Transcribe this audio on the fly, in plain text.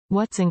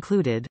What's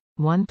included?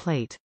 1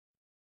 plate.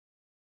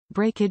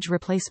 Breakage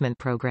replacement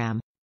program.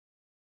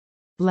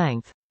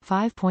 Length,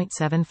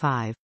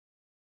 5.75.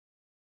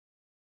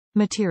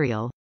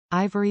 Material,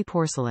 ivory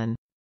porcelain.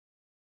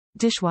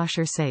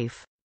 Dishwasher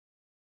safe.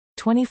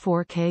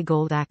 24K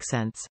gold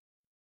accents.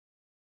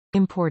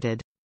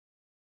 Imported.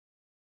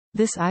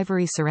 This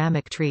ivory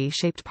ceramic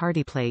tree-shaped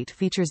party plate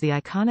features the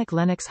iconic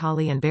Lenox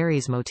holly and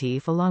berries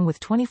motif along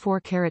with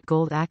 24-karat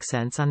gold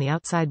accents on the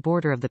outside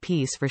border of the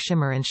piece for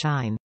shimmer and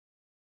shine.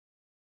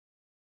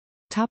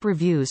 Top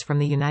reviews from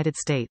the United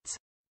States.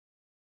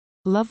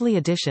 Lovely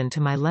addition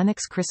to my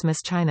Lenox Christmas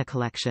China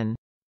collection.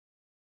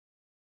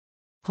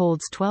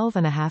 Holds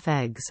 12.5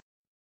 eggs.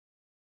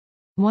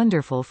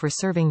 Wonderful for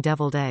serving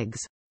deviled eggs.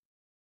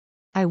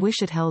 I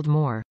wish it held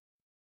more.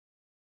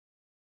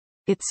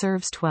 It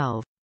serves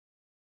 12.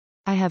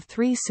 I have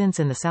 3 since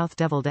in the South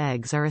deviled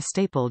eggs are a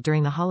staple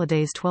during the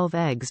holidays. 12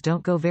 eggs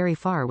don't go very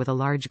far with a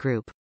large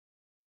group.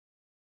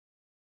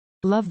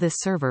 Love this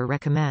server.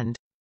 Recommend.